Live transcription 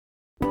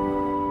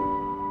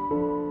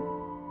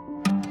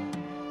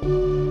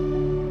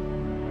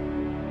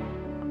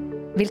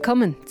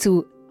Willkommen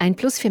zu Ein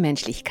Plus für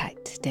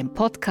Menschlichkeit, dem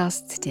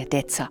Podcast der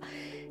DEZA,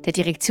 der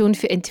Direktion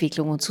für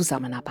Entwicklung und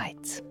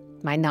Zusammenarbeit.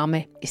 Mein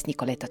Name ist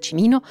Nicoletta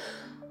Cimino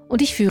und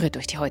ich führe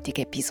durch die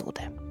heutige Episode.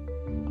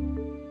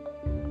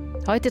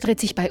 Heute dreht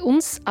sich bei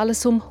uns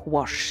alles um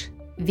WASH,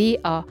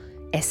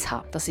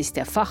 W-A-S-H. Das ist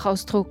der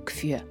Fachausdruck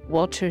für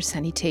Water,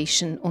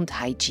 Sanitation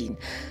und Hygiene.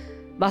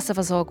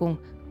 Wasserversorgung,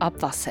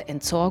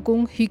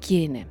 Abwasserentsorgung,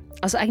 Hygiene.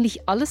 Also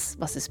eigentlich alles,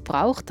 was es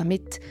braucht,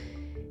 damit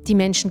die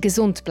Menschen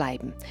gesund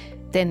bleiben.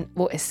 Denn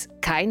wo es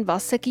kein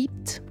Wasser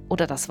gibt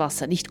oder das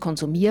Wasser nicht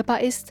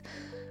konsumierbar ist,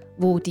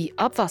 wo die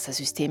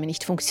Abwassersysteme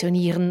nicht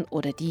funktionieren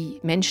oder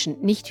die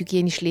Menschen nicht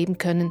hygienisch leben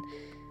können,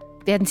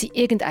 werden sie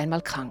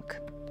irgendeinmal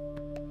krank.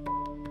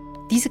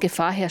 Diese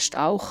Gefahr herrscht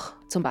auch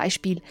zum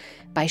Beispiel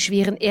bei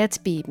schweren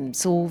Erdbeben,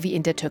 so wie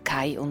in der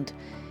Türkei und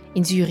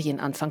in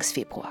Syrien Anfang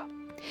Februar.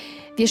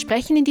 Wir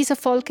sprechen in dieser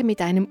Folge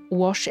mit einem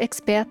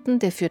WASH-Experten,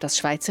 der für das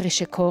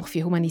Schweizerische Korps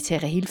für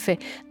humanitäre Hilfe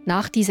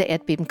nach dieser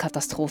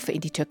Erdbebenkatastrophe in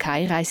die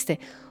Türkei reiste,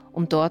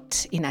 um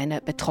dort in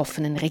einer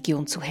betroffenen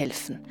Region zu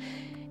helfen.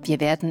 Wir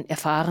werden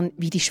erfahren,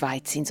 wie die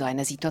Schweiz in so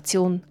einer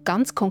Situation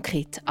ganz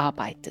konkret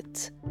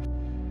arbeitet.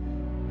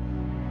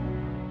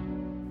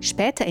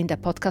 Später in der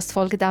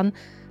Podcast-Folge dann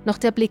noch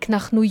der Blick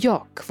nach New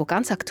York, wo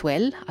ganz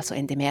aktuell, also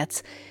Ende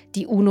März,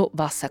 die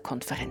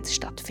UN-Wasserkonferenz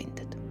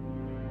stattfindet.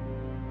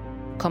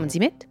 Kommen Sie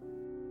mit?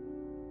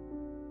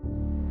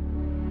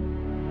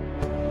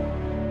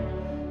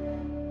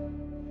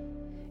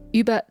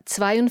 Über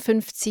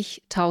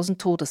 52.000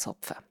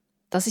 Todesopfer.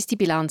 Das ist die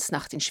Bilanz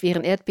nach den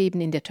schweren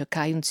Erdbeben in der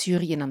Türkei und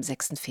Syrien am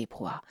 6.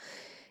 Februar.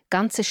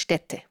 Ganze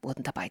Städte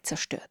wurden dabei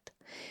zerstört.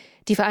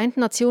 Die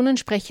Vereinten Nationen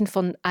sprechen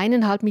von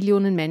 1,5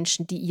 Millionen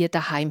Menschen, die ihr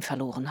Daheim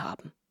verloren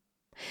haben.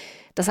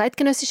 Das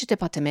Eidgenössische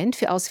Departement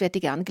für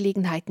Auswärtige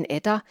Angelegenheiten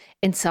EDA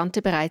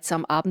entsandte bereits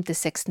am Abend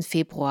des 6.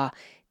 Februar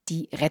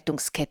die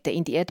Rettungskette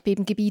in die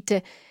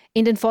Erdbebengebiete.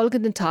 In den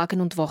folgenden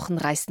Tagen und Wochen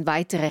reisten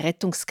weitere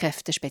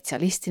Rettungskräfte,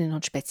 Spezialistinnen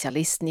und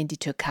Spezialisten in die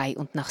Türkei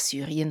und nach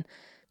Syrien,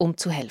 um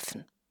zu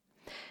helfen.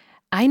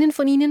 Einen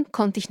von ihnen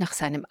konnte ich nach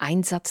seinem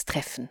Einsatz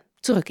treffen,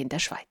 zurück in der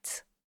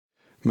Schweiz.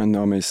 Mein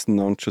Name ist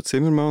Nancho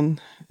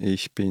Zimmermann,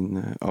 ich bin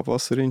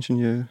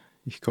Abwasseringenieur,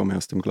 ich komme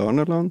aus dem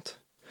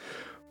Glarnerland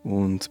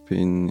und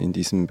bin in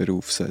diesem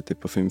Beruf seit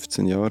etwa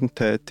 15 Jahren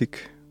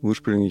tätig.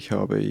 Ursprünglich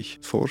habe ich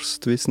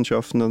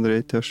Forstwissenschaften an der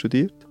ETH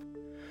studiert.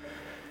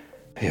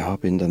 Ja,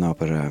 bin dann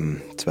aber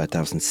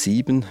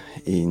 2007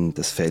 in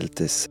das Feld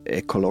des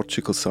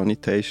Ecological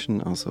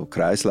Sanitation, also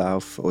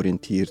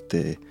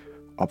kreislauforientierte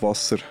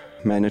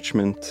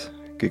Abwassermanagement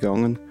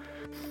gegangen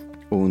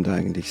und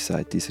eigentlich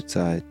seit dieser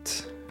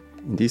Zeit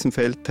in diesem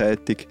Feld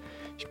tätig.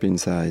 Ich bin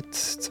seit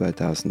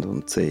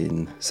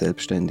 2010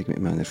 selbstständig mit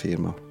meiner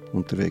Firma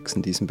unterwegs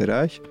in diesem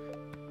Bereich.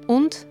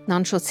 Und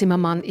Nancho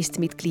Zimmermann ist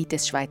Mitglied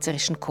des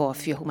Schweizerischen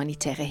Korps für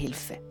humanitäre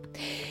Hilfe.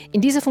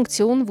 In dieser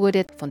Funktion wurde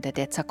er von der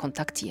DEZA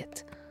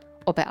kontaktiert,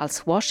 ob er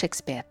als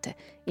WASH-Experte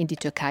in die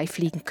Türkei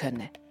fliegen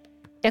könne.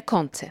 Er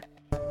konnte.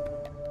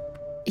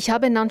 Ich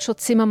habe Nancho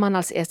Zimmermann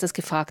als erstes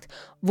gefragt,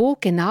 wo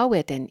genau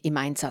er denn im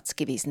Einsatz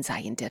gewesen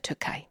sei in der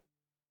Türkei.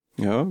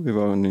 Ja, wir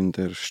waren in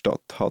der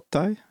Stadt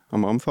Hatay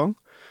am Anfang.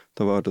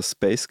 Da war das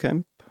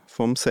Basecamp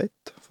vom SET,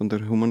 von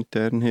der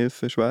humanitären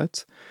Hilfe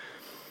Schweiz.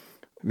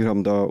 Wir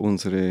haben da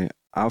unsere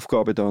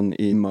Aufgabe dann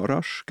in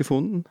Maraş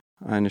gefunden,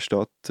 eine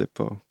Stadt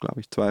etwa,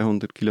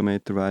 200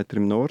 Kilometer weiter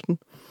im Norden.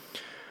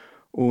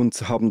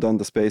 Und haben dann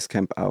das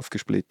Basecamp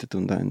aufgesplittet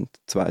und ein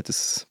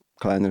zweites,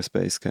 kleineres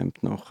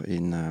Basecamp noch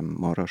in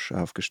Maraş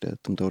aufgestellt,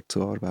 um dort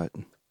zu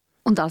arbeiten.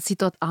 Und als Sie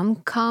dort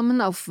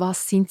ankamen, auf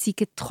was sind Sie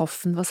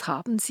getroffen? Was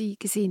haben Sie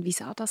gesehen? Wie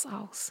sah das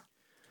aus?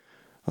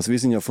 Also wir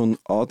sind ja von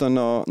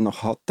Adana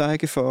nach Hatay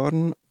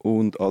gefahren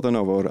und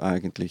Adana war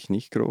eigentlich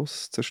nicht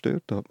groß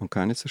zerstört, da hat man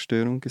keine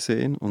Zerstörung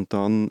gesehen. Und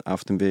dann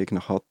auf dem Weg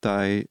nach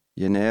Hatay,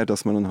 je näher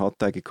dass man an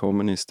Hatay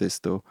gekommen ist,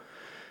 desto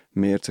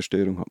mehr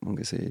Zerstörung hat man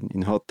gesehen.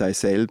 In Hatay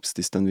selbst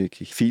ist dann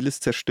wirklich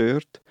vieles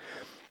zerstört.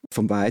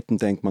 Von Weitem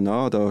denkt man,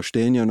 da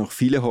stehen ja noch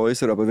viele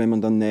Häuser, aber wenn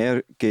man dann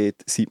näher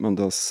geht, sieht man,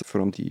 dass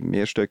vor allem die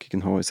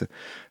mehrstöckigen Häuser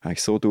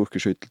eigentlich so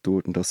durchgeschüttelt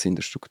wurden, dass sie in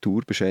der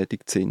Struktur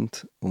beschädigt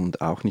sind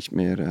und auch nicht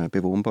mehr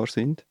bewohnbar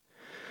sind.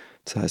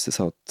 Das heißt, es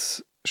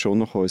hat schon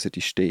noch Häuser,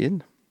 die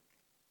stehen,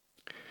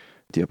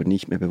 die aber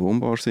nicht mehr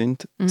bewohnbar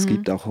sind. Es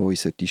gibt auch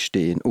Häuser, die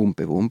stehen und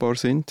bewohnbar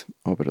sind,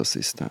 aber das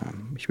ist,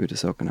 ich würde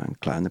sagen, ein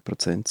kleiner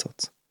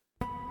Prozentsatz.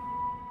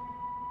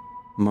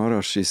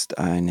 Maraş ist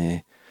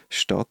eine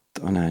Stadt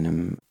an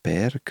einem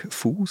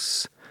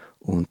Bergfuß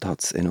und da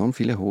hat es enorm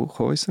viele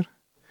Hochhäuser.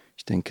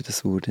 Ich denke,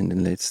 das wurde in den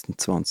letzten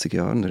 20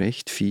 Jahren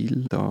recht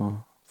viel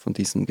da von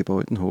diesen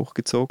Gebäuden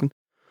hochgezogen.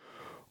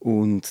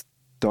 Und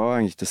da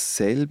eigentlich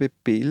dasselbe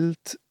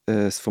Bild,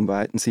 vom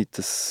Weiten sieht,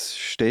 das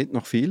steht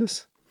noch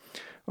vieles.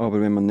 Aber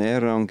wenn man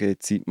näher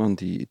rangeht, sieht man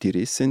die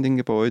Risse in den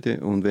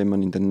Gebäuden. Und wenn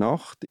man in der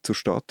Nacht zur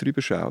Stadt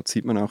drüber schaut,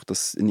 sieht man auch,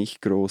 dass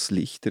nicht groß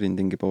Lichter in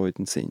den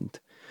Gebäuden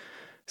sind.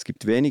 Es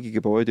gibt wenige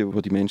Gebäude,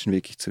 wo die Menschen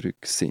wirklich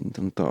zurück sind.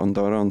 Und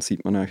daran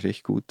sieht man eigentlich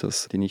recht gut,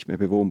 dass die nicht mehr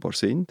bewohnbar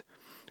sind.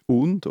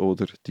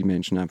 oder die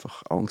Menschen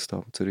einfach Angst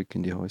haben, zurück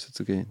in die Häuser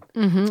zu gehen.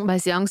 Weil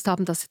sie Angst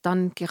haben, dass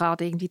dann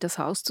gerade irgendwie das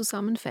Haus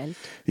zusammenfällt.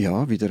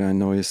 Ja, wieder ein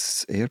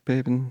neues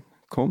Erdbeben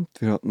kommt.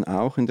 Wir hatten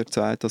auch in der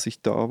Zeit, dass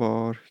ich da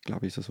war, ich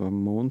glaube, das war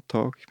am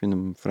Montag, ich bin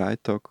am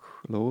Freitag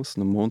los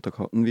und am Montag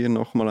hatten wir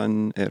nochmal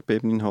ein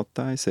Erdbeben in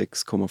Hatay,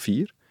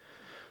 6,4.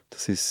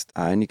 Das ist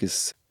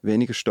einiges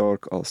weniger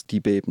stark als die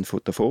Beben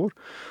davor,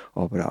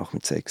 aber auch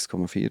mit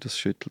 6,4, das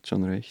schüttelt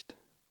schon recht.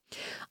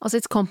 Also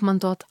jetzt kommt man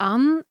dort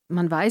an,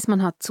 man weiß,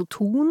 man hat zu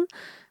tun,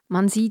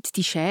 man sieht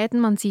die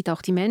Schäden, man sieht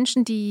auch die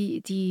Menschen,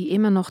 die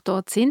immer noch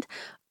dort sind.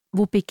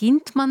 Wo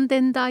beginnt man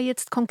denn da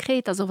jetzt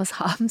konkret? Also was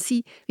haben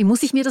Sie, wie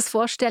muss ich mir das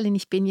vorstellen?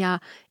 Ich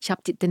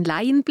habe den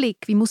Laienblick,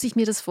 wie muss ich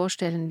mir das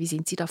vorstellen? Wie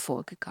sind Sie da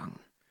vorgegangen?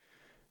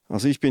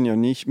 Also ich bin ja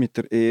nicht mit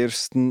der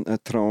ersten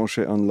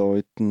Tranche an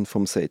Leuten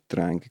vom Set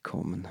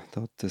reingekommen.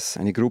 Da hat es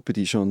eine Gruppe,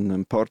 die schon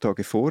ein paar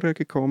Tage vorher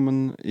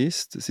gekommen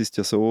ist. Es ist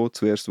ja so,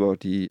 zuerst war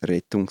die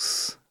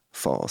Rettungs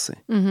Phase.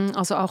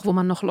 Also auch, wo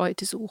man noch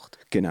Leute sucht.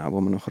 Genau,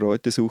 wo man noch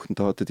Leute sucht. Und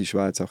da hatte die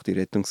Schweiz auch die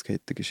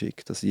Rettungskette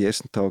geschickt. Also die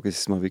ersten Tage ist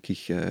es mal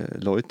wirklich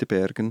Leute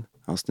bergen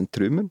aus den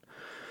Trümmern.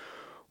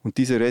 Und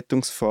diese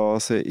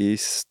Rettungsphase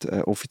ist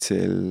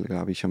offiziell,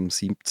 glaube ich, am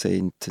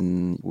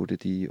 17. wurde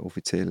die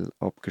offiziell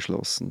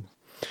abgeschlossen.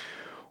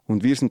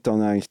 Und wir sind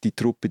dann eigentlich die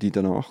Truppe, die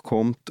danach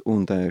kommt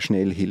und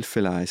schnell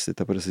Hilfe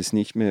leistet. Aber das ist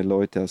nicht mehr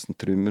Leute aus den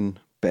Trümmern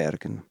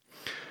bergen.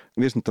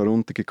 Wir sind da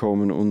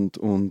runtergekommen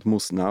und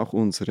mussten auch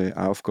unsere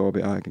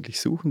Aufgabe eigentlich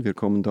suchen. Wir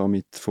kommen da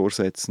mit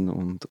Vorsätzen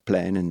und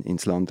Plänen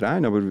ins Land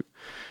rein, aber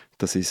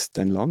das ist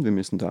ein Land, wir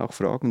müssen da auch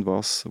fragen,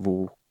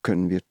 wo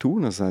können wir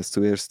tun. Das heißt,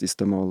 zuerst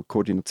ist einmal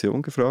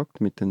Koordination gefragt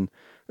mit den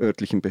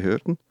örtlichen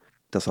Behörden.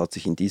 Das hat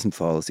sich in diesem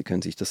Fall, Sie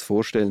können sich das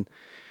vorstellen,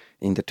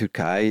 in der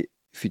Türkei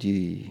für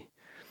die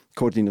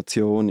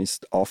Koordination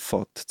ist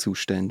AFAD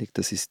zuständig,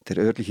 das ist der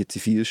örtliche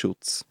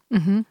Zivilschutz.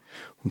 Und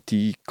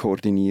die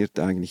koordiniert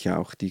eigentlich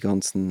auch die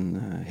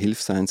ganzen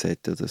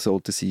Hilfseinsätze, oder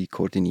sollte sie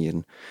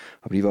koordinieren.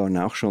 Aber die waren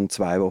auch schon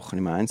 2 Wochen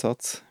im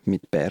Einsatz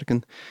mit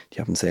Bergen. Die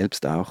haben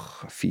selbst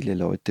auch viele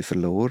Leute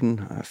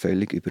verloren,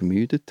 völlig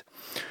übermüdet.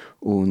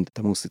 Und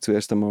da musste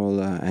zuerst einmal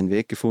ein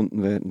Weg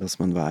gefunden werden, dass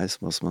man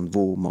weiß, was man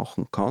wo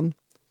machen kann.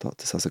 Da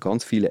hat es also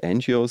ganz viele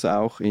NGOs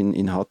auch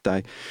in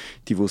Hatay,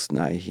 die wussten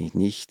eigentlich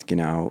nicht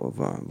genau,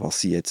 was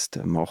sie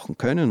jetzt machen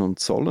können und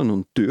sollen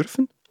und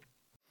dürfen.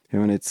 Wenn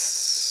man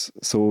jetzt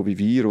so wie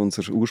wir,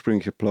 unser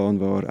ursprünglicher Plan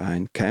war,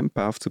 ein Camp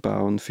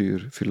aufzubauen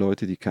für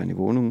Leute, die keine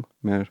Wohnung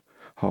mehr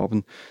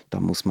haben, da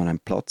muss man einen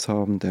Platz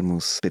haben, der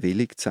muss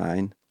bewilligt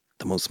sein,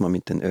 da muss man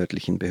mit den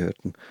örtlichen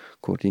Behörden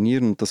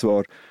koordinieren. Und das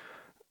war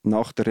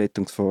nach der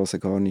Rettungsphase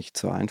gar nicht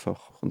so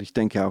einfach. Und ich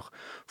denke auch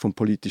vom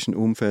politischen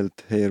Umfeld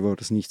her war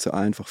das nicht so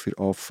einfach für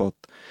AFAD,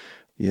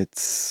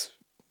 jetzt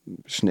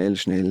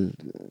schnell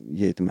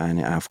jedem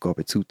eine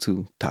Aufgabe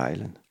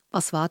zuzuteilen.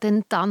 Was war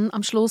denn dann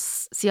am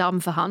Schluss? Sie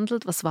haben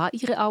verhandelt. Was war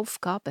Ihre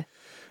Aufgabe?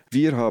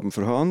 Wir haben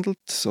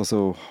verhandelt,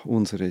 also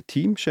unsere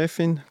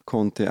Teamchefin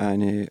konnte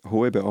eine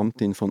hohe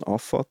Beamtin von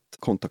AFAD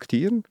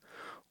kontaktieren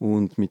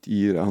und mit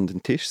ihr an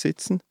den Tisch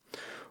sitzen.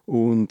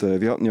 Und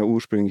wir hatten ja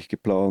ursprünglich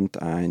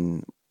geplant,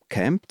 ein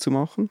Camp zu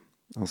machen.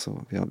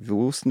 Also wir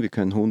wussten, wir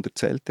können 100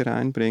 Zelte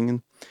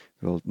reinbringen.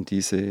 Wir wollten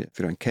diese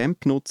für ein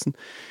Camp nutzen.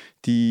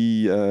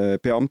 Die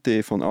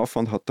Beamte von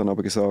AFAD hat dann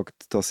aber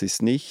gesagt, das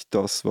ist nicht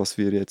das, was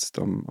wir jetzt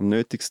am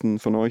nötigsten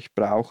von euch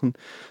brauchen,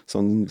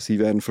 sondern sie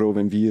wären froh,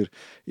 wenn wir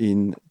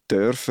in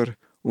Dörfer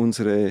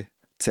unsere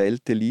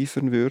Zelte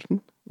liefern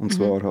würden. Und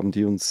zwar haben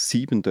die uns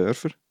 7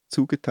 Dörfer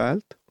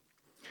zugeteilt,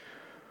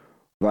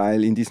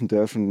 weil in diesen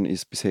Dörfern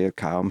ist bisher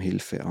kaum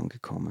Hilfe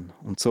angekommen.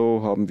 Und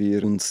so haben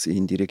wir uns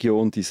in die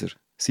Region dieser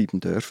 7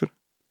 Dörfer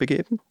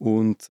begeben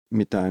und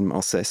mit einem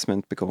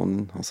Assessment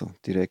begonnen. Also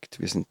direkt,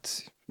 wir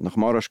sind nach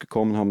Marasch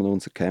gekommen, haben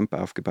unser Camp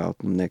aufgebaut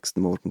und am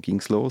nächsten Morgen ging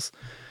es los.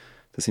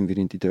 Da sind wir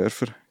in die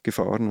Dörfer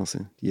gefahren,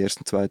 also die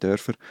ersten 2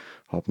 Dörfer,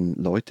 haben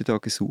Leute da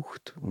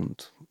gesucht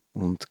und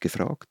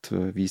gefragt,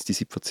 wie ist die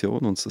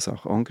Situation, uns das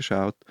auch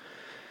angeschaut,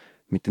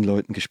 mit den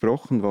Leuten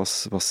gesprochen,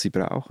 was sie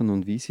brauchen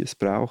und wie sie es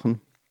brauchen.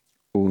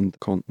 Und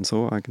konnten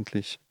so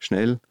eigentlich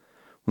schnell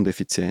und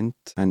effizient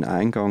einen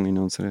Eingang in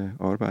unsere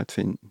Arbeit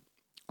finden.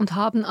 Und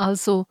haben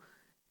also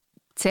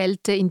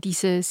Zelte in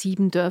diese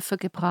 7 Dörfer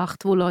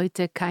gebracht, wo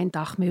Leute kein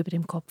Dach mehr über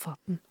dem Kopf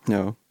hatten.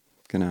 Ja,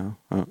 genau.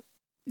 Ja.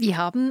 Wie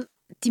haben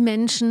die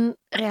Menschen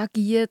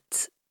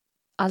reagiert,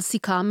 als sie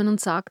kamen und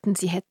sagten,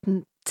 sie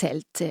hätten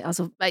Zelte?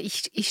 Also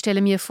ich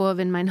stelle mir vor,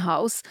 wenn mein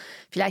Haus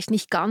vielleicht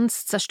nicht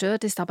ganz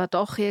zerstört ist, aber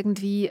doch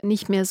irgendwie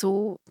nicht mehr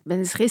so,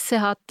 wenn es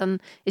Risse hat, dann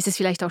ist es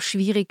vielleicht auch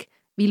schwierig,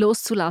 wie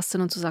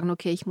loszulassen und zu sagen,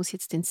 okay, ich muss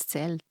jetzt ins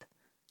Zelt.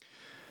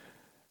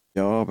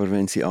 Ja, aber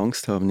wenn Sie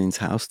Angst haben,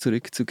 ins Haus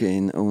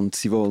zurückzugehen und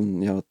Sie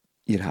wollen ja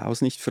Ihr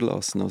Haus nicht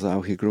verlassen, also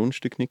auch Ihr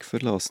Grundstück nicht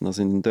verlassen.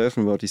 Also in den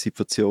Dörfern war die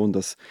Situation,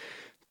 dass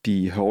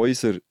die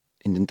Häuser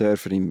in den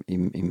Dörfern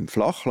im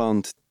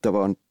Flachland, da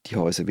waren die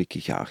Häuser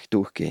wirklich auch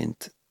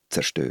durchgehend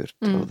zerstört,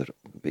 oder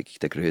wirklich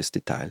der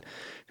größte Teil.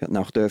 Wir hatten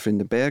auch Dörfer in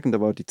den Bergen,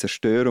 da war die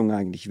Zerstörung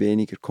eigentlich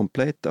weniger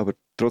komplett, aber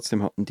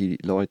trotzdem hatten die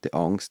Leute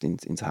Angst,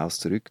 ins Haus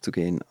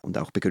zurückzugehen und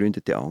auch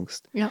begründete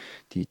Angst. Ja.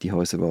 Die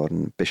Häuser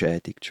waren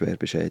beschädigt, schwer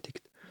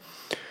beschädigt.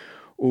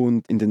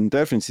 Und in den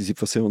Dörfern ist die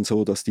Situation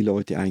so, dass die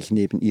Leute eigentlich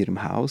neben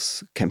ihrem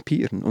Haus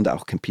campieren und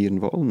auch campieren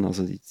wollen.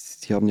 Also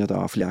sie haben ja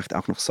da vielleicht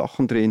auch noch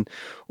Sachen drin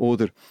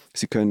oder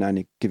sie können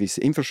eine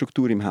gewisse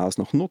Infrastruktur im Haus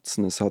noch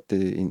nutzen. Es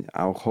hatte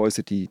auch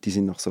Häuser, die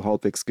sind noch so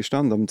halbwegs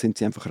gestanden, dann sind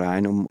sie einfach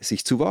rein, um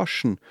sich zu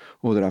waschen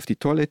oder auf die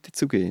Toilette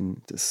zu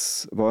gehen.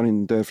 Das war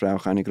in den Dörfern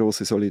auch eine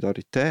große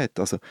Solidarität.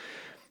 Also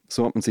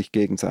so hat man sich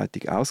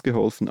gegenseitig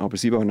ausgeholfen, aber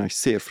sie waren eigentlich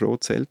sehr froh,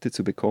 Zelte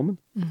zu bekommen.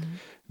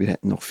 Wir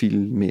hätten noch viel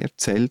mehr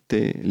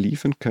Zelte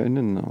liefern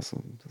können.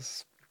 Also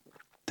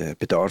der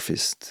Bedarf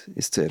ist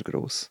sehr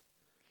groß.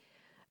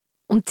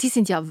 Und Sie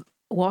sind ja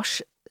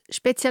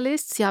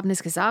WASH-Spezialist. Sie haben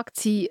es gesagt,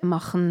 Sie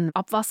machen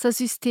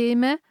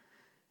Abwassersysteme.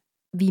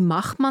 Wie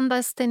macht man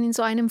das denn in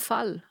so einem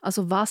Fall?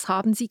 Also was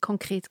haben Sie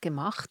konkret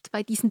gemacht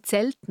bei diesen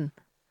Zelten?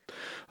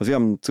 Also wir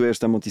haben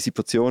zuerst einmal die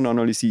Situation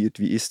analysiert.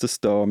 Wie ist das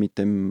da mit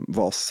dem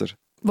Wasser?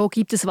 Wo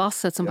gibt es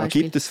Wasser zum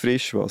Beispiel? Gibt es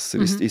Frischwasser?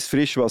 Ist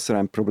Frischwasser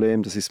ein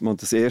Problem? Das ist mal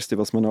das Erste,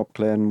 was man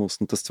abklären muss.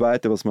 Und das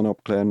Zweite, was man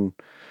abklären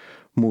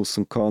muss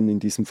und kann in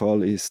diesem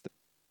Fall ist,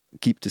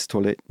 gibt es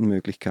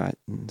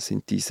Toilettenmöglichkeiten?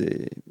 Sind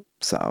diese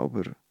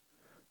sauber?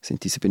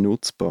 Sind diese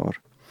benutzbar?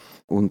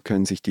 Und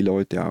können sich die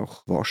Leute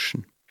auch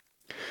waschen?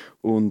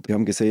 Und wir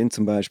haben gesehen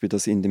zum Beispiel,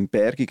 dass in den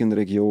bergigen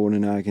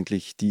Regionen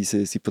eigentlich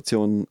diese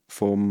Situation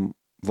vom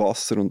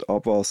Wasser und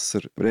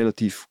Abwasser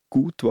relativ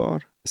gut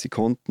war. Sie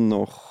konnten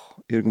noch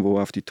irgendwo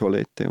auf die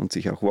Toilette und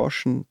sich auch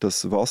waschen.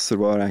 Das Wasser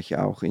war eigentlich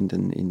auch in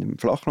dem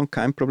Flachland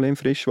kein Problem,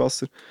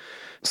 Frischwasser.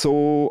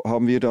 So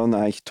haben wir dann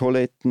eigentlich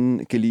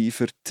Toiletten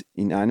geliefert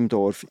in einem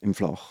Dorf im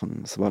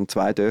Flachen. Es waren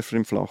 2 Dörfer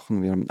im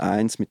Flachen. Wir haben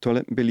eins mit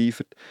Toiletten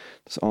beliefert,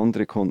 das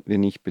andere konnten wir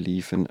nicht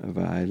beliefern,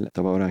 weil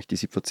da war eigentlich die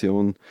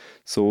Situation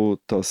so,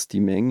 dass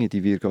die Menge,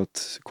 die wir gerade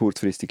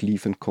kurzfristig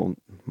liefern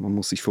konnten, man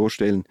muss sich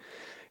vorstellen,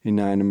 in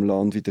einem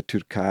Land wie der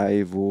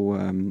Türkei, wo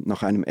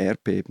nach einem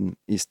Erdbeben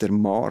ist der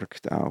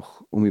Markt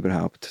auch, um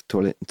überhaupt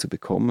Toiletten zu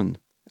bekommen,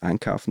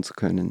 einkaufen zu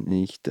können,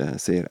 nicht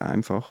sehr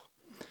einfach.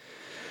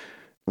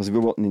 Also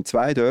wir wollten in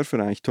 2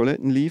 Dörfern eigentlich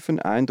Toiletten liefern.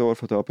 Ein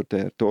Dorf hat aber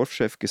der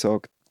Dorfchef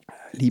gesagt,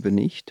 lieber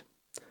nicht,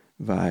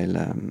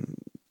 weil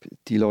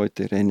die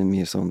Leute rennen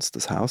mir sonst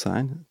das Haus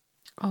ein.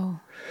 Oh.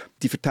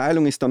 Die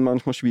Verteilung ist dann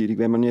manchmal schwierig.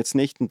 Wenn man jetzt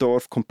nicht ein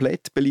Dorf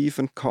komplett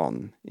beliefern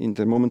kann, in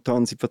der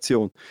momentanen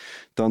Situation,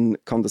 dann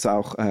kann das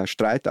auch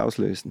Streit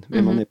auslösen,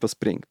 wenn man etwas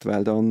bringt,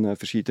 weil dann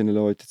verschiedene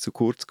Leute zu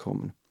kurz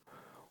kommen.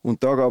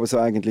 Und da gab es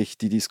eigentlich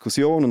die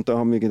Diskussion und da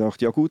haben wir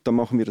gedacht, ja gut, dann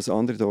machen wir das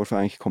andere Dorf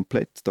eigentlich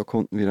komplett. Da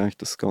konnten wir eigentlich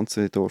das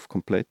ganze Dorf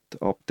komplett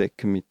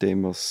abdecken mit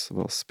dem,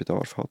 was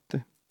Bedarf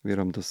hatte. Wir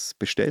haben das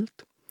bestellt,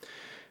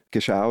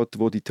 geschaut,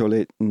 wo die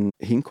Toiletten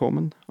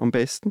hinkommen am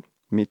besten,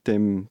 mit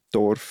dem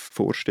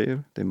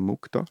Dorfvorsteher, dem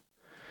Mukta,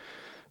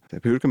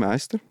 der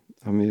Bürgermeister,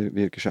 haben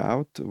wir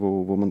geschaut,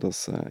 wo man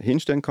das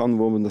hinstellen kann,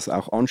 wo man das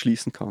auch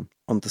anschließen kann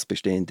an das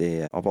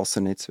bestehende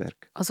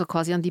Abwassernetzwerk. Also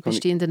quasi an die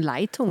bestehenden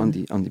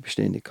Leitungen? An die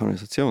bestehende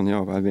Kanalisation,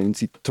 ja, weil wenn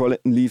Sie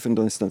Toiletten liefern,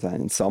 dann ist das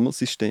ein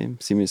Sammelsystem.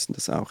 Sie müssen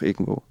das auch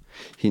irgendwo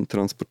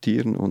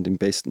hintransportieren und im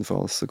besten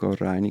Fall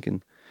sogar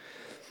reinigen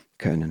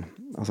können.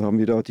 Also haben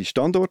wir da die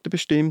Standorte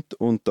bestimmt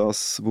und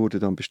das wurde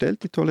dann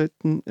bestellt, die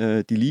Toiletten.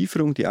 Die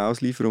Lieferung, die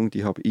Auslieferung,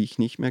 die habe ich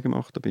nicht mehr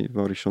gemacht, da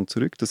war ich schon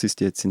zurück. Das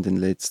ist jetzt in den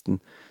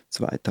letzten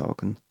 2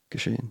 Tagen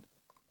geschehen.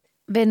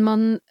 Wenn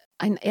man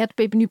ein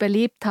Erdbeben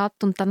überlebt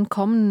hat und dann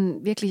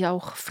kommen wirklich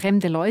auch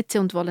fremde Leute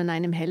und wollen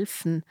einem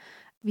helfen,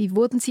 wie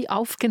wurden Sie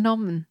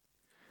aufgenommen?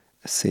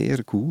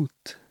 Sehr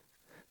gut.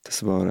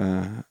 Das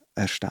war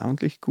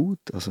erstaunlich gut.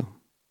 Also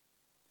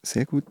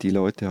sehr gut. Die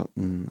Leute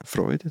hatten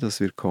Freude, dass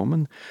wir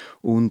kommen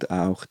und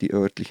auch die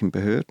örtlichen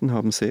Behörden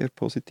haben sehr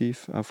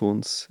positiv auf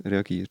uns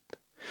reagiert.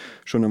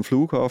 Schon am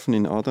Flughafen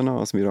in Adana,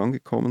 als wir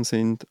angekommen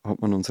sind,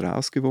 hat man uns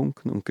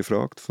rausgewunken und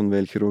gefragt, von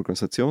welcher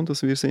Organisation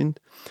das wir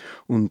sind.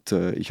 Und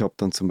ich habe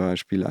dann zum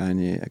Beispiel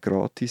eine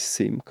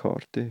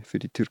Gratis-SIM-Karte für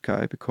die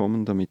Türkei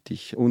bekommen, damit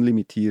ich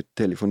unlimitiert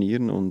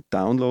telefonieren und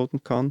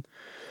downloaden kann.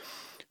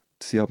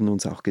 Sie haben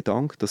uns auch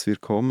gedankt, dass wir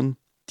kommen.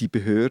 Die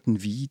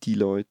Behörden wie die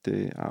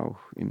Leute auch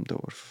im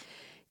Dorf.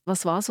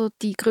 Was war so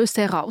die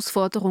größte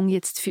Herausforderung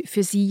jetzt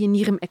für Sie in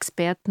Ihrem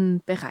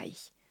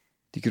Expertenbereich?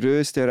 Die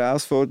größte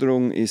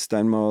Herausforderung ist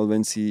einmal,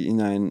 wenn Sie in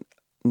ein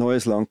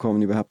neues Land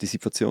kommen, überhaupt die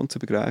Situation zu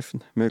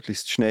begreifen,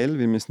 möglichst schnell.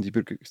 Wir müssen die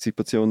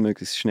Situation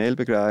möglichst schnell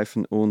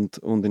begreifen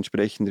und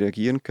entsprechend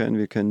reagieren können.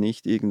 Wir können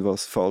nicht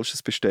irgendwas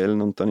Falsches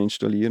bestellen und dann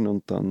installieren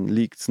und dann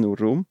liegt es nur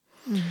rum.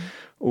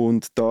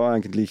 Und da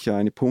eigentlich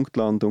eine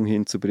Punktlandung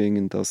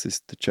hinzubringen, das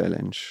ist die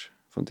Challenge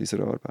von dieser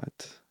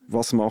Arbeit.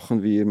 Was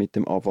machen wir mit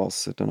dem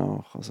Abwasser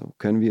danach? Also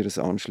können wir es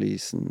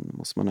anschließen?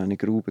 Muss man eine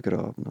Grube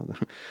graben oder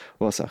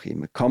was auch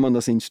immer? Kann man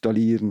das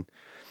installieren?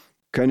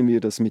 Können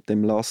wir das mit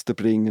dem Laster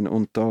bringen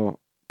und da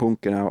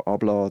punktgenau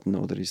abladen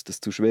oder ist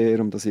das zu schwer,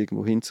 um das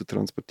irgendwo hin zu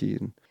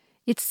transportieren?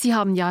 Jetzt, Sie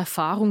haben ja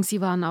Erfahrung,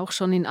 Sie waren auch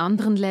schon in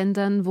anderen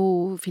Ländern,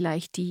 wo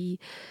vielleicht die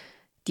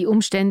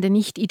Umstände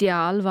nicht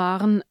ideal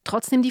waren.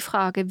 Trotzdem die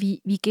Frage,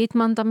 wie geht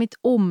man damit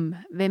um,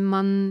 wenn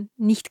man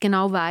nicht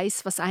genau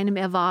weiß, was einem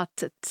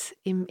erwartet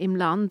im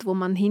Land, wo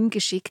man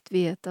hingeschickt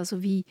wird?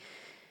 Also wie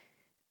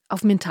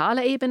auf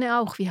mentaler Ebene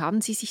auch, wie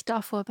haben Sie sich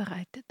da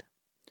vorbereitet?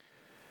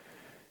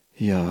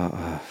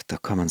 Ja, da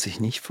kann man sich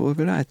nicht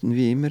vorbereiten,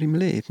 wie immer im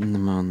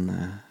Leben.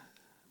 Man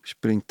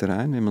springt da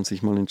rein, wenn man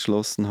sich mal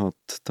entschlossen hat,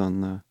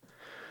 dann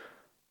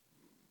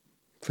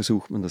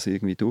versucht man das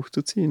irgendwie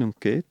durchzuziehen und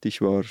geht.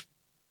 Ich war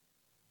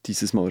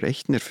dieses Mal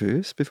recht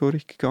nervös, bevor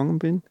ich gegangen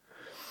bin.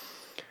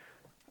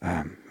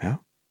 Ja,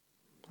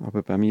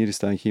 aber bei mir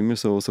ist eigentlich immer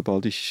so,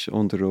 sobald ich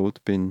on the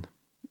road bin,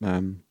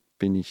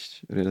 bin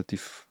ich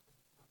relativ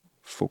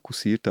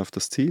fokussiert auf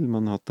das Ziel.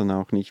 Man hat dann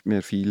auch nicht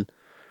mehr viel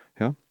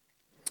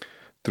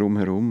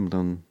drumherum.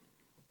 Dann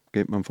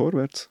geht man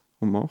vorwärts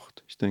und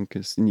macht. Ich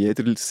denke, in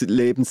jeder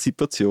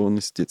Lebenssituation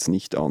ist jetzt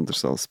nicht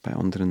anders als bei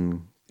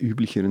anderen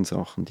üblicheren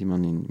Sachen, die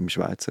man im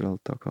Schweizer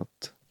Alltag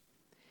hat.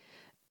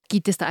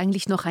 Gibt es da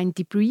eigentlich noch ein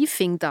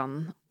Debriefing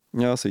dann?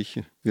 Ja,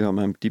 sicher. Wir haben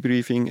ein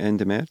Debriefing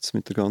Ende März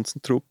mit der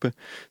ganzen Truppe.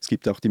 Es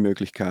gibt auch die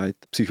Möglichkeit,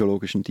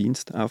 psychologischen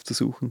Dienst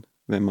aufzusuchen,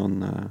 wenn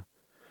man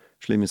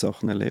schlimme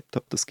Sachen erlebt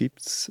hat. Das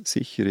gibt es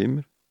sicher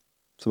immer.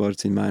 So war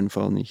es in meinem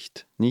Fall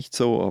nicht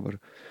so, aber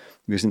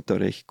wir sind da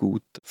recht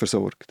gut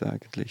versorgt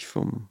eigentlich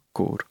vom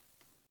Korps.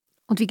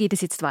 Und wie geht es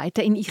jetzt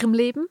weiter in Ihrem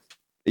Leben?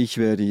 Ich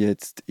werde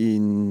jetzt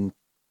in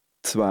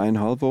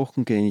 2,5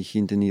 Wochen gehe ich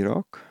in den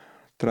Irak.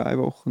 3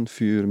 Wochen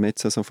für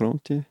Médecins Sans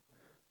Frontières.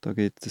 Da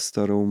geht es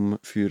darum,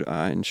 für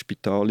ein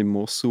Spital in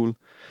Mossul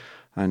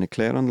eine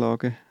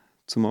Kläranlage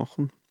zu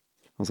machen.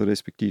 Also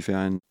respektive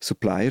einen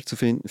Supplier zu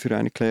finden für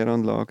eine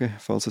Kläranlage,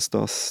 falls es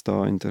das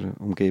da in der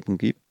Umgebung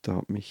gibt.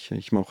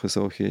 Ich mache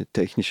solche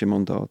technische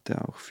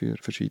Mandate auch für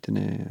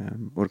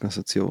verschiedene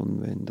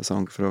Organisationen, wenn das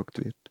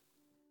angefragt wird.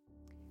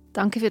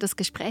 Danke für das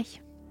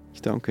Gespräch.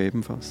 Ich danke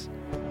ebenfalls.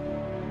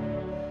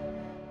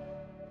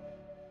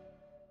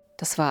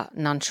 Das war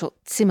Nancho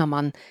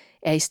Zimmermann.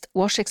 Er ist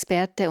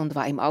WASH-Experte und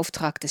war im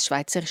Auftrag des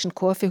Schweizerischen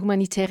Korps für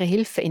humanitäre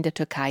Hilfe in der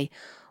Türkei,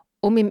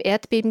 um im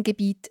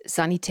Erdbebengebiet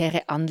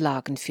sanitäre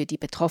Anlagen für die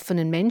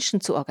betroffenen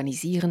Menschen zu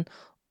organisieren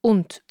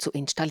und zu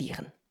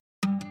installieren.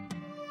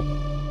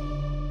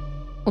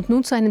 Und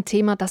nun zu einem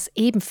Thema, das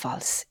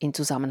ebenfalls in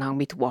Zusammenhang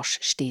mit WASH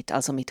steht,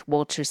 also mit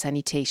Water,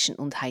 Sanitation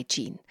und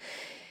Hygiene.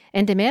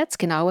 Ende März,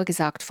 genauer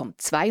gesagt vom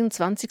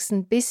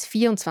 22. bis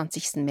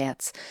 24.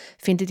 März,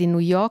 findet in New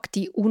York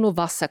die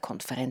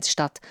UN-Wasserkonferenz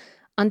statt,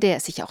 an der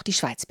sich auch die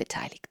Schweiz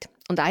beteiligt.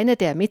 Und einer,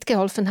 der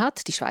mitgeholfen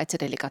hat, die Schweizer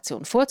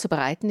Delegation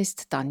vorzubereiten,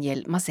 ist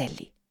Daniel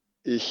Maselli.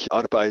 Ich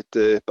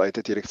arbeite bei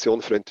der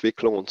Direktion für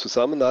Entwicklung und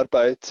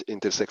Zusammenarbeit in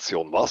der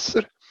Sektion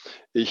Wasser.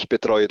 Ich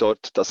betreue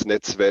dort das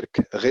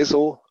Netzwerk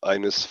RESO,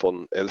 eines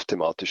von 11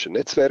 thematischen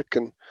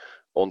Netzwerken,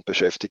 und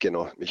beschäftige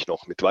mich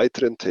noch mit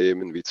weiteren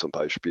Themen, wie zum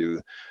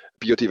Beispiel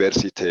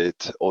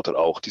Biodiversität oder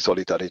auch die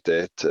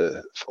Solidarität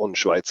von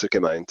Schweizer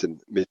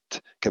Gemeinden mit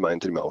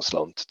Gemeinden im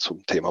Ausland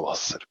zum Thema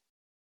Wasser.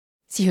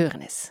 Sie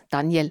hören es.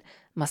 Daniel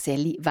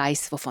Maselli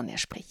weiß, wovon er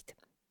spricht.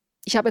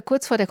 Ich habe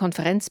kurz vor der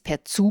Konferenz per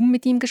Zoom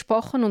mit ihm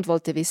gesprochen und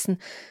wollte wissen,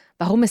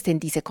 warum es denn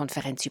diese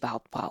Konferenz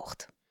überhaupt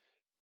braucht.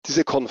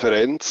 Diese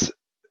Konferenz,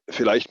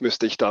 vielleicht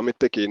müsste ich damit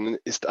beginnen,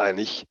 ist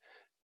eigentlich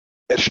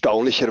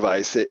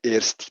erstaunlicherweise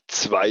erst die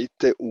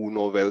 2.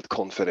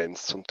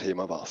 UNO-Weltkonferenz zum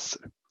Thema Wasser.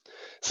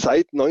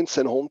 Seit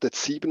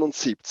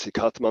 1977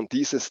 hat man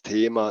dieses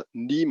Thema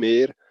nie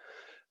mehr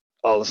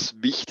als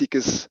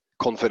wichtiges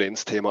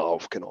Konferenzthema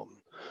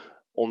aufgenommen.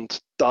 Und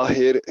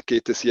daher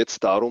geht es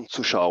jetzt darum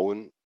zu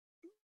schauen,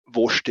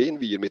 wo stehen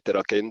wir mit der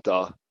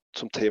Agenda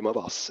zum Thema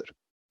Wasser.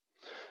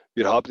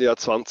 Wir haben ja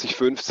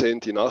 2015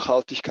 die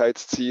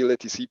Nachhaltigkeitsziele,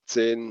 die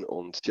 17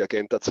 und die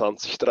Agenda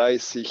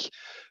 2030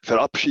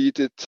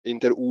 verabschiedet in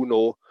der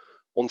UNO.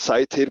 Und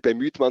seither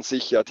bemüht man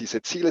sich ja,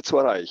 diese Ziele zu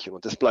erreichen.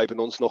 Und es bleiben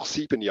uns noch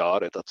 7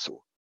 Jahre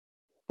dazu.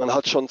 Man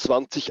hat schon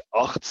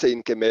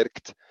 2018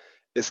 gemerkt,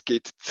 es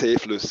geht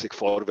zähflüssig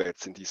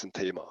vorwärts in diesem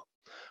Thema.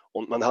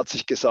 Und man hat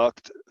sich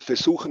gesagt,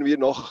 versuchen wir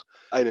noch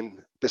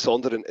einen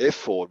besonderen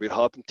Effort. Wir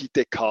haben die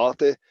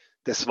Dekade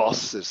des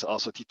Wassers,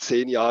 also die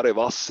 10 Jahre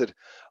Wasser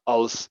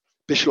als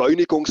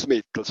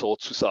Beschleunigungsmittel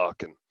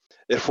sozusagen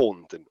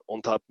erfunden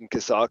und haben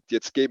gesagt,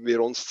 jetzt geben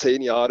wir uns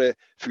 10 Jahre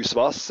fürs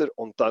Wasser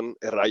und dann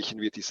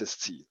erreichen wir dieses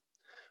Ziel.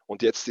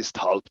 Und jetzt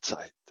ist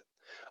Halbzeit.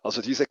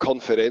 Also diese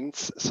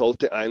Konferenz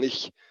sollte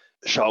eigentlich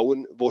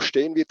schauen, wo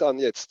stehen wir dann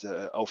jetzt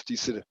auf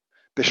dieser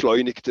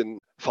beschleunigten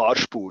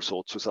Fahrspur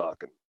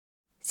sozusagen.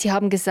 Sie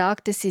haben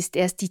gesagt, es ist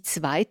erst die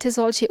 2.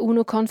 solche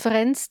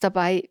UNO-Konferenz.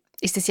 Dabei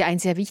ist es ja ein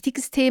sehr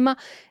wichtiges Thema.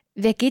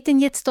 Wer geht denn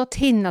jetzt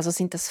dorthin? Also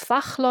sind das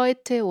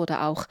Fachleute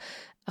oder auch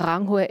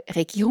ranghohe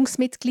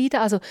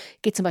Regierungsmitglieder? Also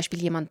geht zum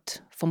Beispiel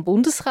jemand vom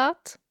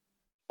Bundesrat?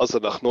 Also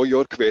nach New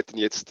York werden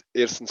jetzt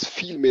erstens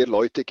viel mehr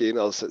Leute gehen,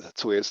 als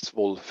zuerst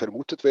wohl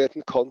vermutet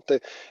werden konnte.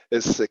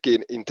 Es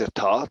gehen in der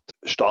Tat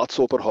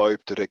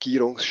Staatsoberhäupter,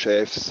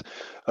 Regierungschefs,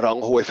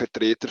 ranghohe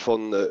Vertreter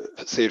von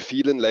sehr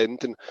vielen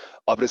Ländern,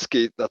 aber es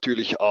geht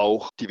natürlich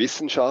auch die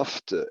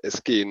Wissenschaft,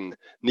 es gehen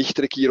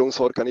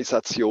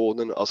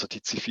Nichtregierungsorganisationen, also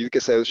die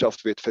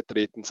Zivilgesellschaft wird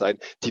vertreten sein,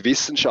 die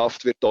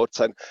Wissenschaft wird dort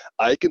sein.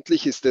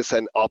 Eigentlich ist es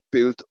ein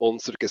Abbild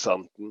unserer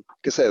gesamten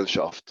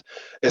Gesellschaft.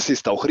 Es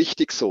ist auch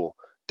richtig so,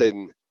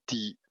 denn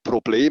die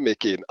Probleme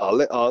gehen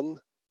alle an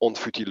und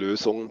für die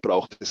Lösungen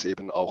braucht es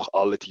eben auch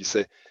alle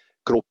diese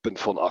Gruppen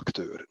von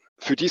Akteuren.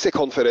 Für diese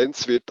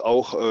Konferenz wird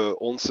auch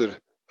unser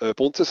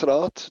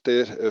Bundesrat,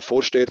 der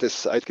Vorsteher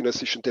des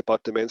Eidgenössischen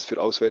Departements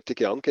für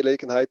Auswärtige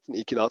Angelegenheiten,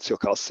 Ignacio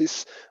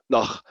Cassis,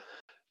 nach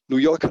New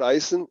York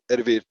reisen.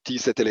 Er wird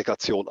diese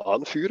Delegation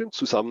anführen,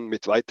 zusammen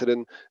mit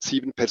weiteren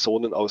 7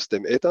 Personen aus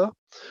dem EDA.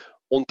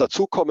 Und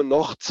dazu kommen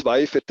noch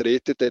 2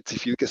 Vertreter der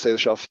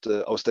Zivilgesellschaft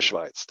aus der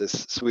Schweiz, des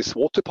Swiss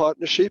Water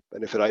Partnership,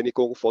 eine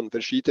Vereinigung von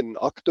verschiedenen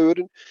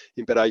Akteuren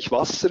im Bereich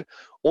Wasser,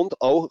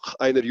 und auch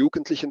einer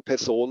jugendlichen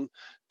Person,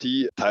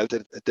 die Teil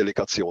der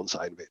Delegation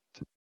sein wird.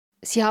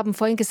 Sie haben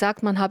vorhin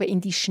gesagt, man habe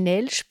in die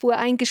Schnellspur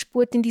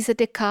eingespurt in dieser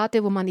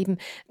Dekade, wo man eben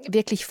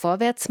wirklich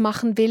vorwärts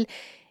machen will.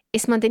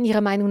 Ist man denn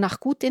Ihrer Meinung nach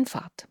gut in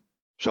Fahrt?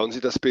 Schauen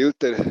Sie, das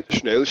Bild der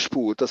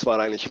Schnellspur, das war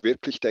eigentlich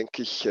wirklich,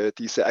 denke ich,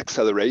 diese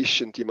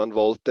Acceleration, die man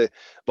wollte,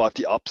 war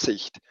die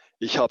Absicht.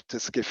 Ich habe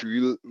das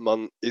Gefühl,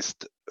 man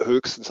ist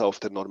höchstens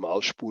auf der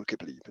Normalspur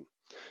geblieben.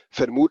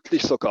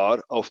 Vermutlich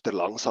sogar auf der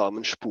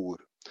langsamen Spur.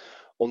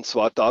 Und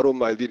zwar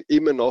darum, weil wir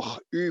immer noch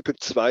über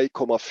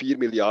 2,4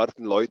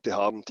 Milliarden Leute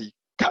haben, die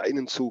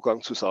keinen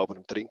Zugang zu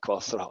sauberem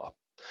Trinkwasser haben.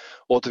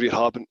 Oder wir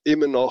haben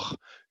immer noch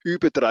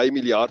über 3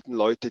 Milliarden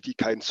Leute, die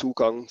keinen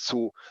Zugang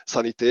zu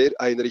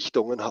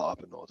Sanitäreinrichtungen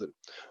haben. Oder?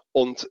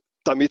 Und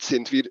damit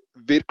sind wir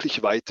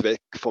wirklich weit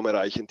weg vom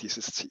Erreichen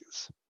dieses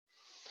Ziels.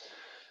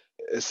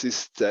 Es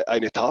ist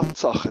eine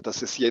Tatsache,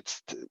 dass es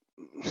jetzt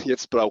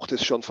braucht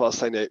es schon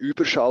fast eine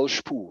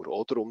Überschallspur,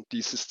 oder, um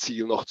dieses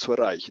Ziel noch zu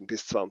erreichen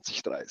bis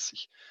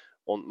 2030.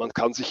 Und man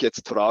kann sich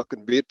jetzt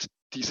fragen, wird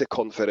diese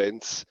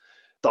Konferenz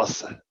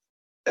das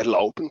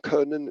erlauben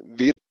können?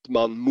 Wird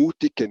man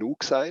mutig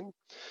genug sein?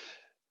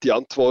 Die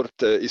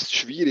Antwort ist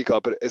schwierig,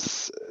 aber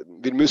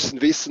wir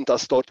müssen wissen,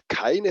 dass dort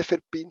keine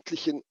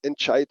verbindlichen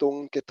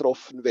Entscheidungen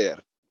getroffen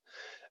werden.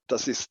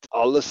 Das ist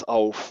alles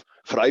auf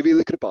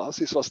freiwilliger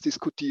Basis, was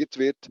diskutiert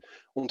wird.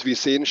 Und wir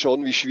sehen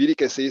schon, wie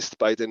schwierig es ist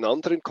bei den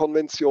anderen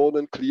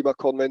Konventionen,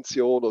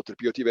 Klimakonvention oder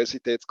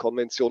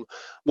Biodiversitätskonvention,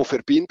 wo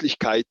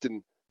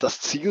Verbindlichkeiten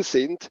das Ziel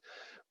sind.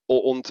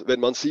 Und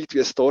wenn man sieht, wie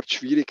es dort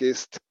schwierig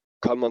ist,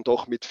 kann man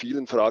doch mit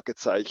vielen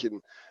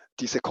Fragezeichen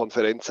diese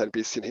Konferenz ein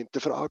bisschen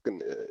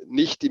hinterfragen.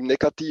 Nicht im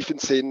negativen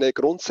Sinne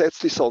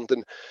grundsätzlich,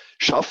 sondern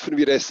schaffen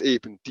wir es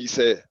eben,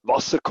 diese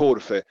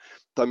Wasserkurve,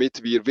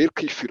 damit wir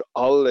wirklich für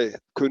alle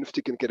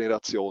künftigen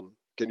Generationen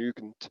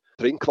genügend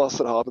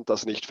Trinkwasser haben,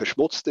 das nicht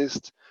verschmutzt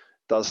ist,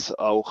 das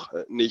auch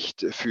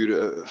nicht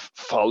für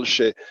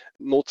falsche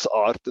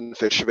Nutzarten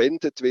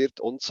verschwendet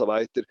wird und so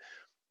weiter.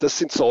 Das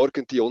sind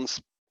Sorgen, die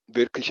uns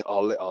wirklich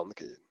alle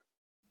angehen.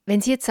 Wenn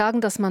Sie jetzt sagen,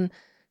 dass man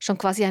schon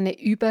quasi eine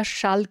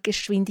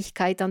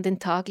Überschallgeschwindigkeit an den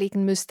Tag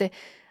legen müsste,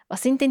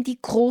 was sind denn die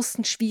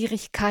großen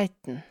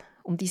Schwierigkeiten,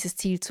 um dieses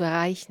Ziel zu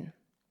erreichen?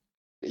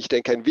 Ich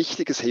denke, ein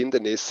wichtiges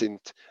Hindernis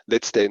sind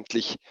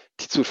letztendlich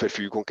die zur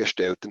Verfügung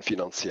gestellten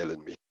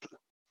finanziellen Mittel.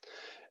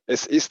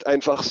 Es ist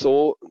einfach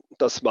so,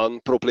 dass man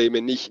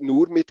Probleme nicht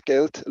nur mit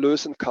Geld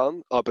lösen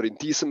kann, aber in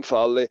diesem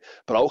Falle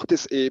braucht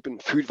es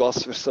eben für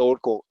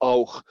Wasserversorgung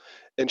auch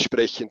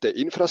entsprechende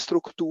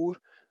Infrastruktur.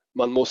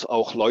 Man muss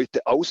auch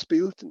Leute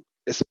ausbilden.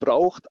 Es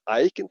braucht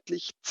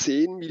eigentlich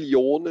 10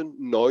 Millionen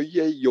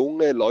neue,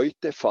 junge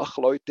Leute,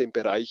 Fachleute im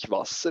Bereich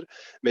Wasser,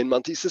 wenn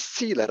man dieses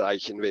Ziel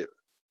erreichen will.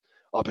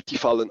 Aber die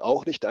fallen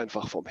auch nicht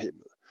einfach vom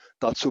Himmel.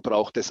 Dazu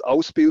braucht es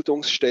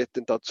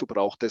Ausbildungsstätten, dazu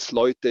braucht es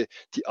Leute,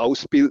 die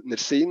Ausbildner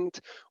sind,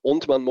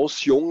 und man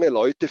muss junge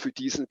Leute für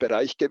diesen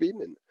Bereich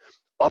gewinnen.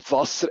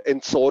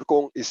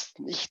 Abwasserentsorgung ist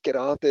nicht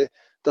gerade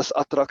das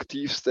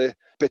attraktivste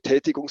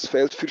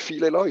Betätigungsfeld für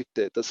viele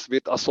Leute. Das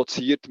wird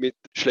assoziiert mit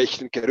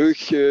schlechten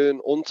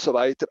Gerüchen und so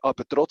weiter,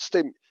 aber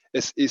trotzdem,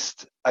 es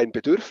ist ein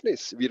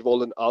Bedürfnis. Wir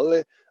wollen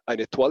alle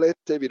eine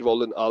Toilette, wir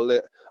wollen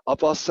alle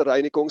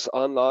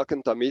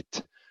Abwasserreinigungsanlagen,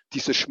 damit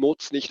dieser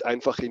Schmutz nicht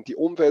einfach in die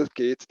Umwelt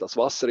geht, das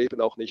Wasser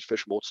eben auch nicht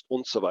verschmutzt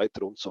und so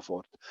weiter und so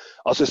fort.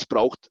 Also es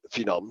braucht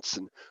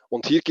Finanzen.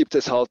 Und hier gibt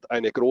es halt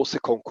eine große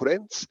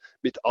Konkurrenz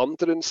mit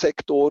anderen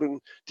Sektoren,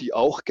 die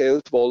auch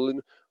Geld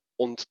wollen.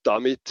 Und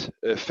damit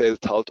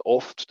fällt halt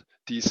oft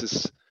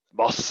dieses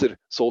Wasser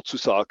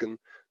sozusagen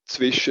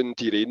zwischen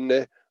die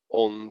Rinne,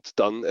 und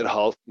dann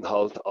erhalten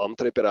halt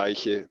andere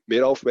Bereiche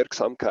mehr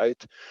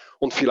Aufmerksamkeit.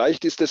 Und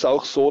vielleicht ist es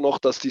auch so noch,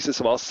 dass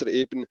dieses Wasser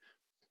eben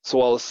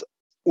so als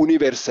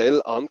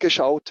universell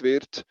angeschaut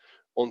wird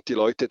und die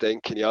Leute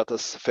denken, ja,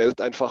 das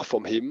fällt einfach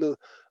vom Himmel.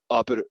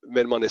 Aber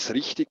wenn man es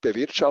richtig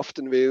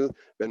bewirtschaften will,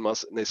 wenn man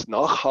es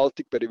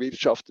nachhaltig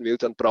bewirtschaften will,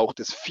 dann braucht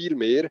es viel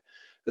mehr.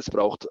 es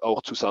braucht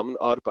auch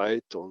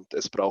Zusammenarbeit und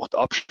es braucht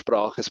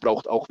Absprache, es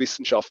braucht auch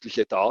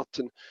wissenschaftliche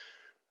Daten.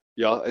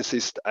 Ja, es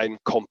ist ein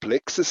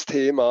komplexes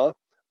Thema,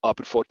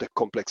 aber vor der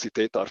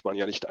Komplexität darf man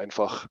ja nicht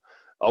einfach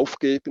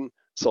aufgeben,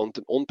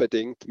 sondern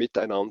unbedingt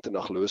miteinander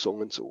nach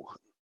Lösungen suchen.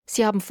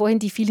 Sie haben vorhin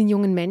die vielen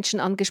jungen Menschen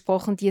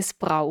angesprochen, die es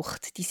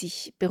braucht, die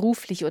sich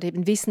beruflich oder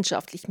eben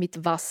wissenschaftlich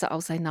mit Wasser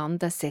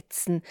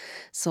auseinandersetzen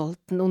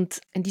sollten.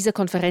 Und in dieser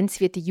Konferenz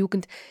wird die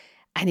Jugend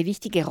eine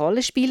wichtige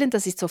Rolle spielen,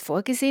 das ist so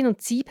vorgesehen.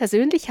 Und Sie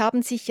persönlich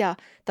haben sich ja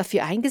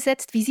dafür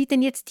eingesetzt. Wie sieht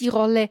denn jetzt die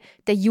Rolle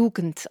der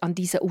Jugend an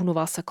dieser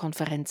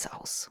UNO-Wasserkonferenz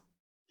aus?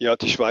 Ja,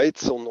 die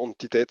Schweiz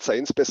und die DEZA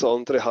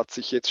insbesondere hat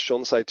sich jetzt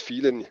schon seit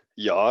vielen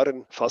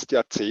Jahren, fast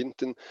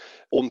Jahrzehnten,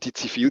 um die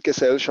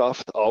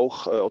Zivilgesellschaft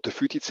auch oder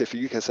für die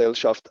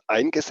Zivilgesellschaft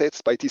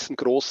eingesetzt bei diesen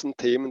großen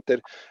Themen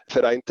der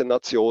Vereinten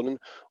Nationen.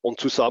 Und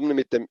zusammen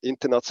mit dem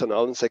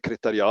Internationalen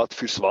Sekretariat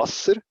fürs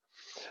Wasser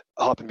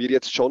haben wir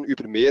jetzt schon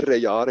über mehrere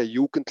Jahre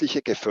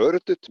Jugendliche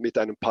gefördert mit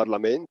einem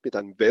Parlament, mit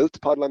einem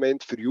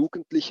Weltparlament für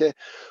Jugendliche.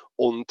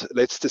 Und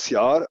letztes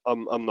Jahr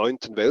am 9.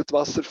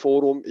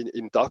 Weltwasserforum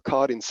in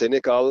Dakar in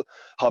Senegal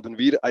haben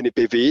wir eine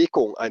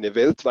Bewegung, eine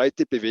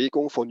weltweite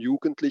Bewegung von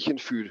Jugendlichen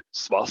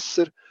fürs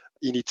Wasser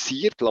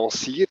initiiert,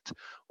 lanciert.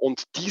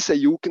 Und diese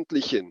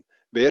Jugendlichen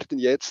werden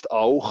jetzt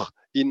auch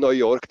in New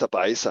York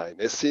dabei sein.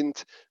 Es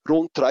sind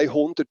rund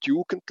 300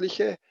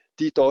 Jugendliche,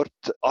 die dort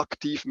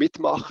aktiv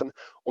mitmachen.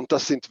 Und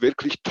das sind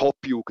wirklich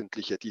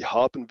Top-Jugendliche. Die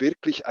haben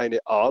wirklich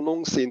eine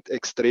Ahnung, sind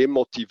extrem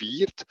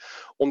motiviert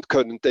und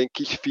können,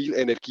 denke ich, viel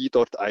Energie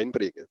dort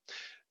einbringen.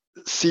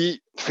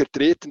 Sie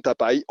vertreten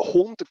dabei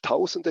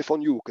Hunderttausende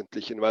von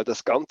Jugendlichen, weil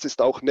das Ganze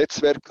ist auch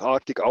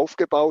netzwerkartig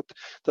aufgebaut.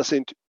 Das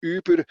sind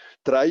über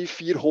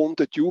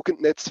 300-400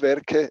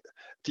 Jugendnetzwerke,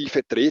 die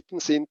vertreten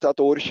sind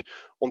dadurch.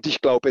 Und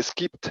ich glaube, es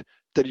gibt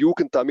der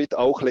Jugend damit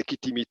auch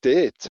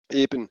Legitimität,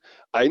 eben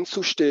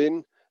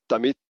einzustehen,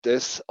 damit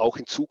es auch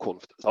in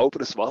Zukunft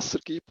sauberes Wasser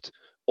gibt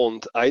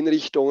und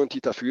Einrichtungen, die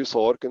dafür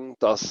sorgen,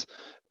 dass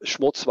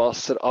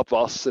Schmutzwasser,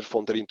 Abwasser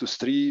von der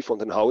Industrie, von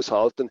den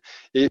Haushalten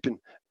eben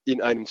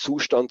in einem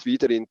Zustand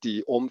wieder in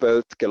die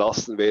Umwelt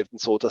gelassen werden,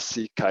 sodass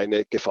sie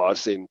keine Gefahr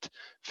sind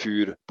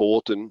für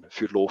Boden,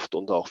 für Luft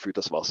und auch für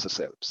das Wasser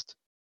selbst.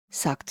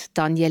 Sagt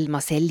Daniel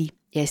Maselli.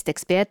 Er ist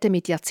Experte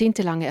mit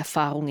jahrzehntelanger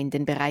Erfahrung in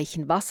den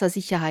Bereichen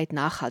Wassersicherheit,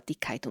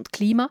 Nachhaltigkeit und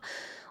Klima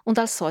und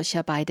als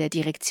solcher bei der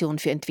Direktion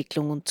für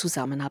Entwicklung und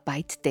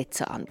Zusammenarbeit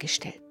DEZA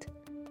angestellt.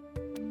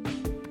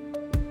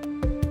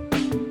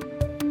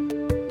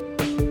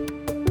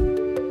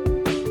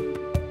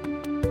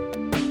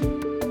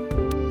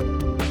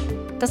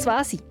 Das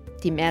war sie,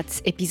 die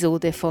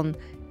März-Episode von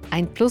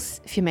Ein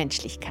Plus für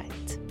Menschlichkeit.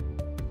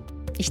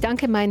 Ich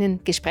danke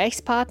meinen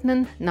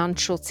Gesprächspartnern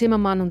Nancho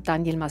Zimmermann und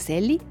Daniel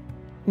Maselli.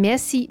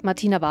 Merci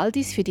Martina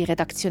Waldis für die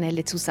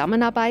redaktionelle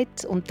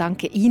Zusammenarbeit und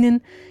danke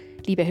Ihnen,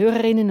 liebe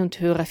Hörerinnen und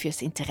Hörer,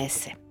 fürs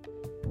Interesse.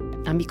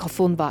 Am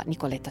Mikrofon war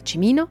Nicoletta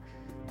Cimino.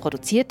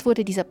 Produziert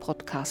wurde dieser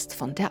Podcast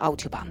von der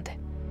Audiobande.